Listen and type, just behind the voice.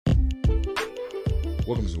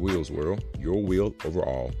Welcome to Wheels World, your wheel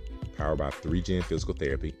overall, powered by 3Gen Physical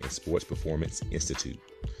Therapy and Sports Performance Institute.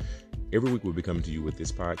 Every week we'll be coming to you with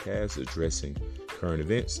this podcast addressing current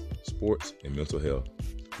events, sports, and mental health.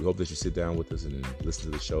 We hope that you sit down with us and listen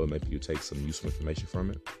to the show and maybe you take some useful information from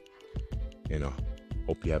it. And I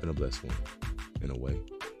hope you're having a blessed one. And away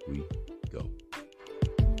we go.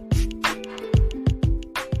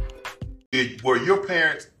 Were your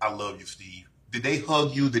parents, I love you, Steve. Did they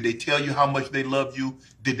hug you? Did they tell you how much they love you?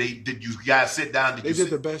 Did you guys sit down? They did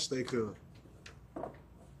the best they could.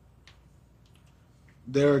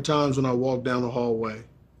 There are times when I walk down the hallway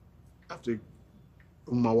after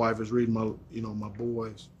my wife is reading my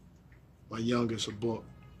boys, my youngest, a book,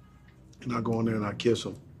 and I go in there and I kiss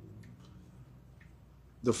him.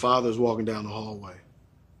 The father's walking down the hallway,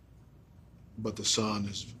 but the son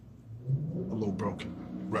is a little broken.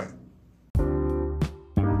 Right.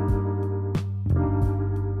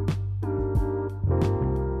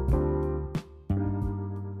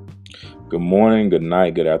 Good morning, good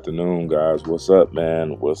night, good afternoon, guys. What's up,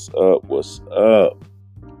 man? What's up?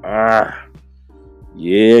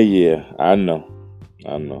 Yeah, I know.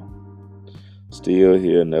 Still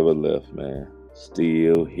here, never left, man.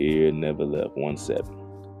 Still here, never left. 1-7.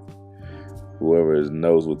 Whoever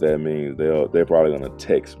knows what that means, they're probably gonna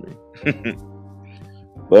text me.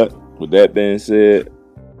 But with that being said,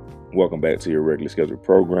 welcome back to your regularly scheduled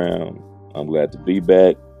program. I'm glad to be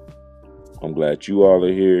back. I'm glad you all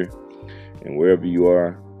are here. And wherever you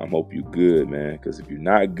are, I hope you're good, man. Because if you're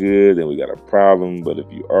not good, then we got a problem. But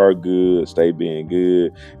if you are good, stay being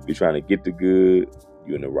good. If you're trying to get the good,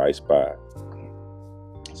 you're in the right spot.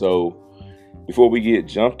 So before we get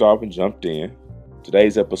jumped off and jumped in,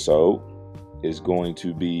 today's episode is going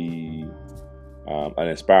to be an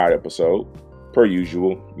inspired episode, per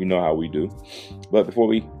usual. You know how we do. But before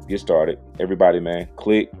we get started, everybody, man,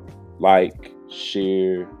 click, like,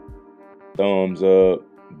 share, thumbs up.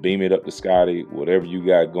 Beam it up to Scotty, whatever you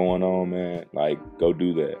got going on, man, like, go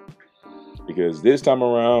do that. Because this time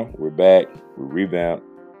around, we're back, we revamped,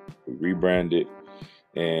 we rebranded,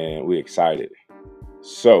 and we're excited.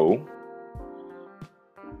 So,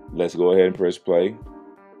 let's go ahead and press play.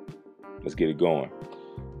 Let's get it going.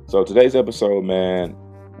 So, today's episode, man,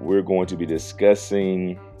 we're going to be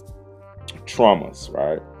discussing traumas,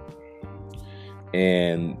 right?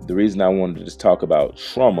 And the reason I wanted to just talk about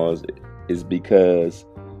traumas is because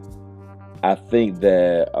I think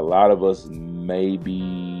that a lot of us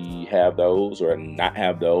maybe have those or not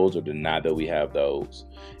have those or deny that we have those.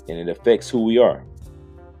 And it affects who we are.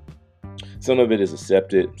 Some of it is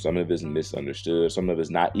accepted. Some of it is misunderstood. Some of it is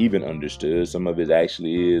not even understood. Some of it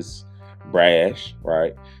actually is brash,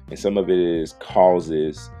 right? And some of it is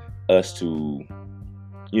causes us to,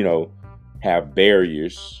 have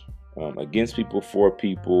barriers against people, for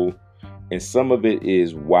people. And some of it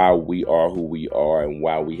is why we are who we are and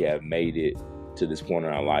why we have made it to this point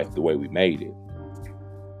in our life the way we made it.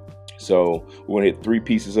 So we're going to hit 3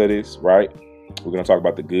 pieces of this, right? We're going to talk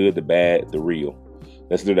about the good, the bad, the real.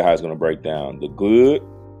 That's literally how it's going to break down. The good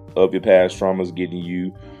of your past traumas getting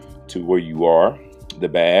you to where you are, the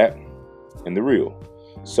bad, and the real.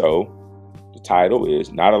 So the title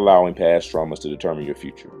is Not Allowing Past Traumas to Determine Your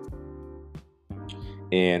Future.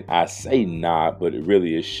 And I say not, but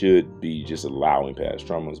it should be just allowing past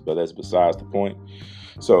traumas. But that's besides the point.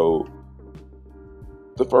 So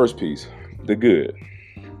the first piece, the good.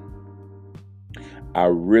 I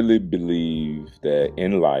really believe that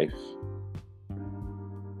in life,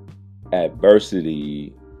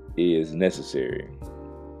 adversity is necessary.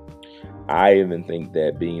 I even think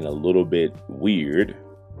that being a little bit weird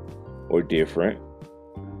or different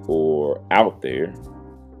or out there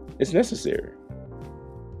is necessary.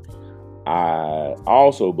 I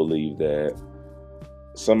also believe that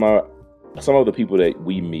some of the people that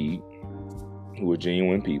we meet who are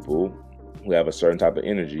genuine people, who have a certain type of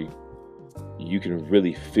energy, you can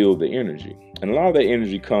really feel the energy. And a lot of that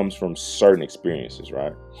energy comes from certain experiences,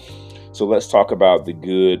 right? So let's talk about the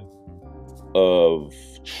good of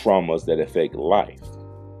traumas that affect life.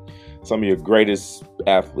 Some of your greatest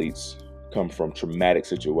athletes come from traumatic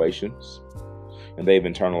situations, and they've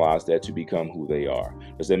internalized that to become who they are.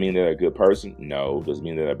 Does that mean they're a good person? No. Does it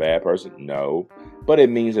mean they're a bad person? No. But it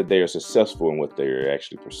means that they are successful in what they're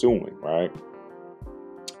actually pursuing, right?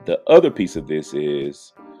 The other piece of this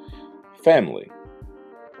is family.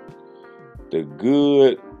 The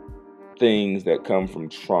good things that come from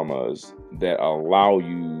traumas that allow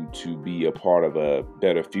you to be a part of a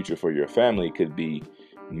better future for your family could be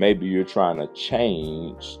maybe you're trying to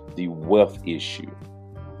change the wealth issue.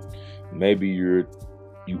 Maybe you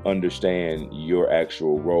understand your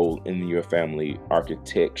actual role in your family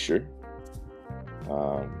architecture.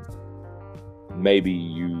 Maybe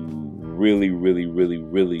you really, really, really,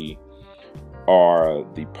 really are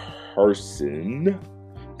the person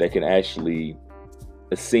that can actually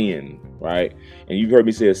ascend, right? And you've heard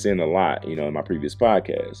me say ascend a lot, in my previous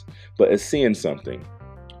podcast. But ascend something,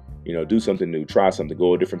 do something new, try something,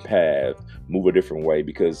 go a different path, move a different way.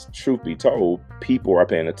 Because truth be told, people are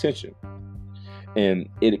paying attention, and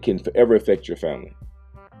it can forever affect your family.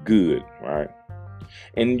 Good, right?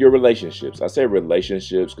 And your relationships. I say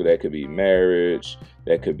relationships because that could be marriage,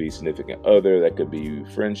 that could be significant other, that could be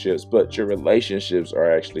friendships, but your relationships are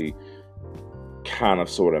actually kind of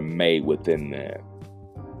sort of made within that.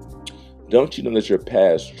 Don't you know that your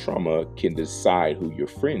past trauma can decide who your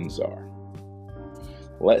friends are?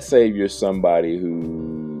 Let's say you're somebody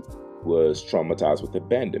who was traumatized with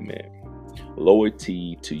abandonment.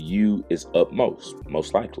 Loyalty to you is utmost,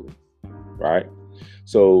 most likely, right?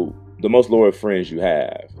 So the most loyal friends you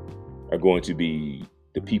have are going to be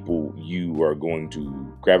the people you are going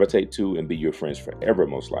to gravitate to and be your friends forever,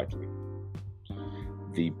 most likely.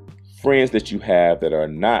 The friends that you have that are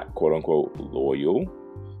not, quote unquote, loyal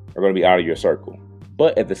are going to be out of your circle.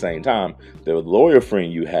 But at the same time, the loyal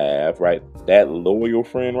friend you have, right, that loyal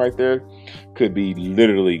friend right there could be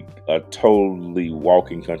literally a totally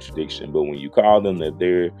walking contradiction. But when you call them, they're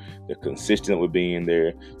there, they're consistent with being there,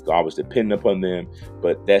 you can always depend upon them.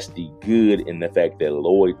 But that's the good in the fact that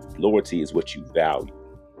loyalty is what you value.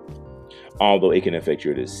 Although it can affect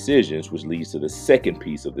your decisions, which leads to the second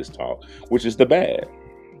piece of this talk, which is the bad.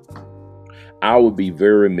 I would be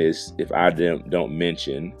very remiss if I don't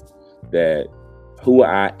mention that who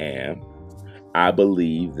I am, I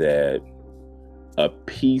believe that a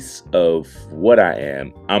piece of what I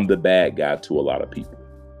am, I'm the bad guy to a lot of people.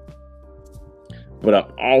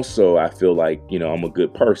 But I feel like, I'm a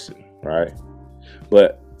good person, right?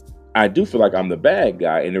 But I do feel like I'm the bad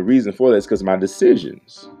guy. And the reason for that is because of my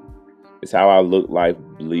decisions. It's how I look life,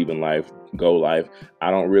 believe in life, go life.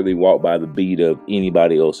 I don't really walk by the beat of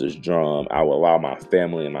anybody else's drum. I will allow my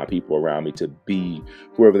family and my people around me to be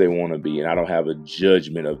whoever they want to be. And I don't have a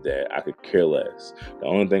judgment of that. I could care less. The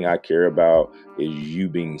only thing I care about is you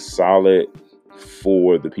being solid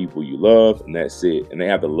for the people you love. And that's it. And they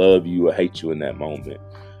have to love you or hate you in that moment.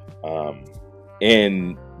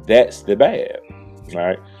 And that's the bad,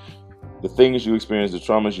 right? The things you experience, the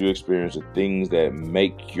traumas you experience, the things that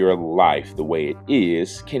make your life the way it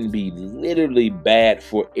is can be literally bad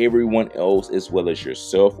for everyone else as well as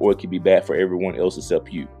yourself, or it can be bad for everyone else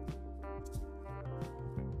except you.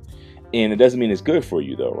 And it doesn't mean it's good for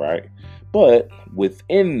you though, right? But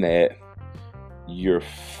within that, your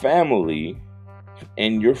family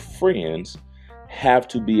and your friends have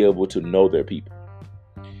to be able to know their people.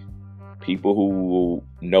 People who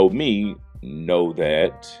know me know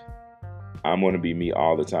that I'm going to be me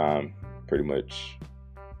all the time, pretty much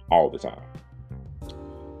all the time.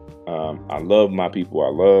 I love my people I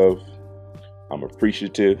love. I'm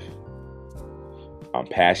appreciative. I'm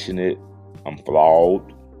passionate. I'm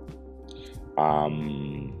flawed.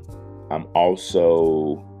 I'm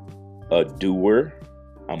also a doer.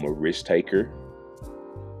 I'm a risk taker.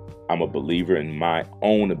 I'm a believer in my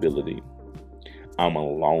own ability. I'm a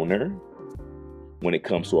loner when it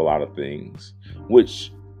comes to a lot of things,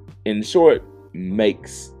 which in short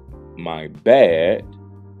makes my bad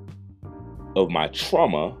of my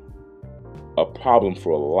trauma a problem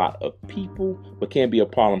for a lot of people, but can be a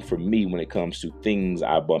problem for me when it comes to things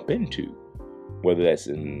I bump into, whether that's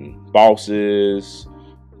in bosses,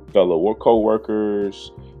 fellow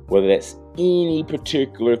co-workers, whether that's any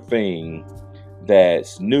particular thing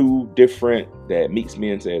that's new, different, that meets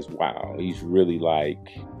me and says, wow, he's really like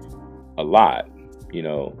a lot,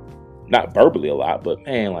 not verbally a lot, but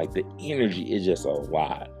man, like the energy is just a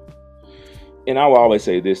lot. And I will always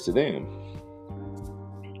say this to them.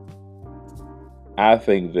 I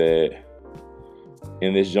think that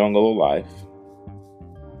in this jungle of life,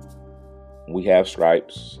 we have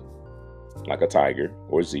stripes like a tiger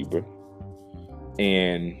or a zebra,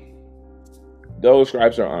 and those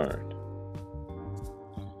stripes are earned.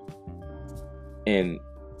 And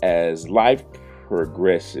as life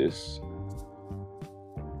progresses,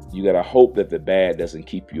 you got to hope that the bad doesn't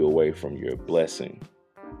keep you away from your blessing,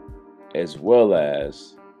 as well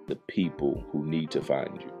as the people who need to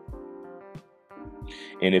find you.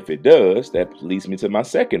 And if it does, that leads me to my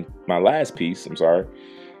last piece, the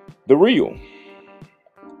real.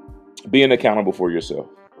 Being accountable for yourself,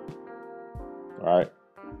 right?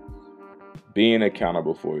 Being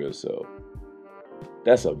accountable for yourself.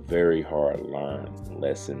 That's a very hard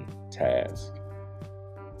lesson, task.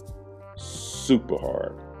 Super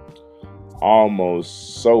hard.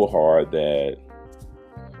 Almost so hard that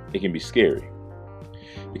it can be scary.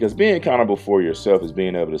 Because being accountable for yourself is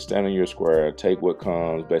being able to stand on your square, take what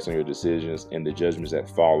comes based on your decisions and the judgments that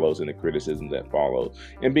follows and the criticism that follows,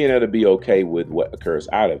 and being able to be okay with what occurs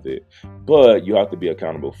out of it. But you have to be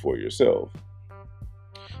accountable for yourself.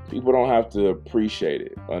 People don't have to appreciate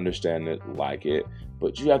it, understand it, like it,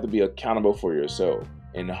 but you have to be accountable for yourself.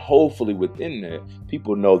 And hopefully within that,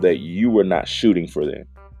 people know that you were not shooting for them.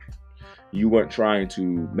 You weren't trying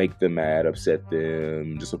to make them mad, upset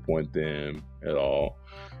them, disappoint them at all.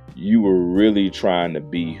 You were really trying to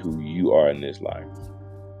be who you are in this life.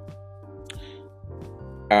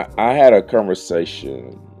 I had a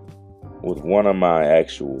conversation with one of my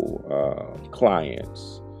actual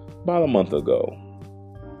clients about a month ago.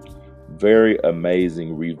 Very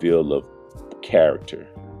amazing reveal of character.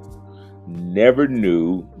 Never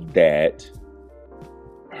knew that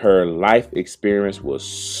her life experience was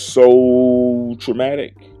so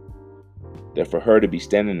traumatic that for her to be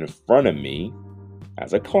standing in front of me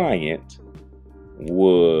as a client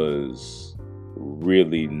was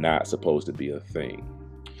really not supposed to be a thing.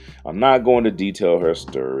 I'm not going to detail her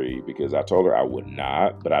story because I told her I would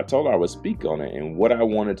not, but I told her I would speak on it. And what I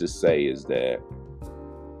wanted to say is that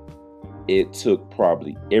it took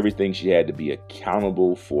probably everything she had to be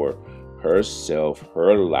accountable for herself,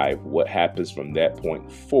 her life, what happens from that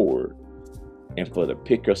point forward, and for to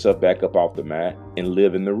pick herself back up off the mat and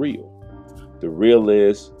live in the real. The real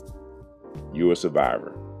is you're a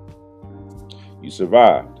survivor. You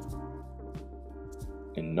survived.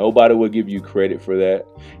 And nobody will give you credit for that.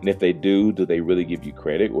 And if they do they really give you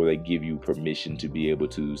credit, or they give you permission to be able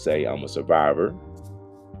to say, I'm a survivor?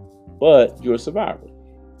 But you're a survivor.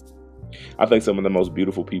 I think some of the most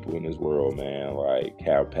beautiful people in this world, man, like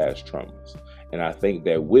have past traumas. And I think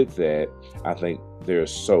that with that, I think they're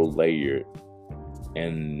so layered.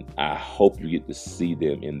 And I hope you get to see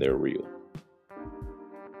them in their real.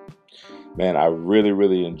 Man, I really,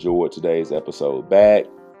 really enjoyed today's episode back.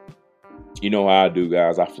 You know how I do,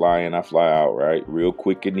 guys. I fly in, I fly out, right? Real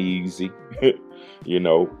quick and easy.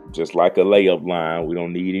 Just like a layup line. We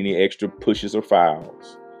don't need any extra pushes or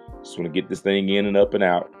fouls. Just want to get this thing in and up and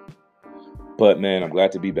out. But man, I'm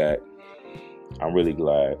glad to be back. I'm really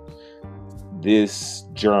glad. This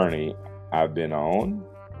journey I've been on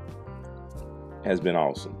has been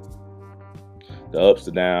awesome. The ups,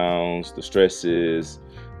 the downs, the stresses,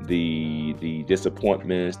 the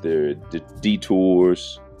disappointments, the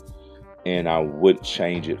detours, and I wouldn't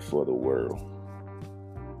change it for the world.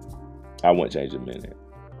 I wouldn't change a minute.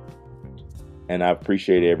 And I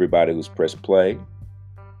appreciate everybody who's pressed play.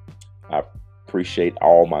 I appreciate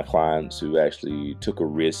all my clients who actually took a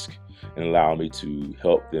risk and allowed me to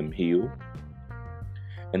help them heal.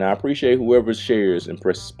 And I appreciate whoever shares and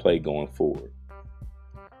presses play going forward.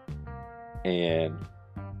 And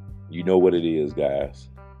you know what it is, guys.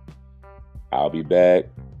 I'll be back.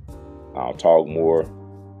 I'll talk more.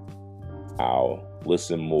 I'll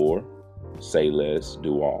listen more. Say less.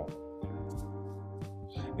 Do all.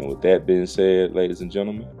 And with that being said, ladies and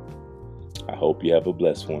gentlemen, I hope you have a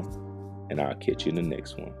blessed one. And I'll catch you in the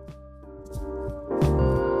next one.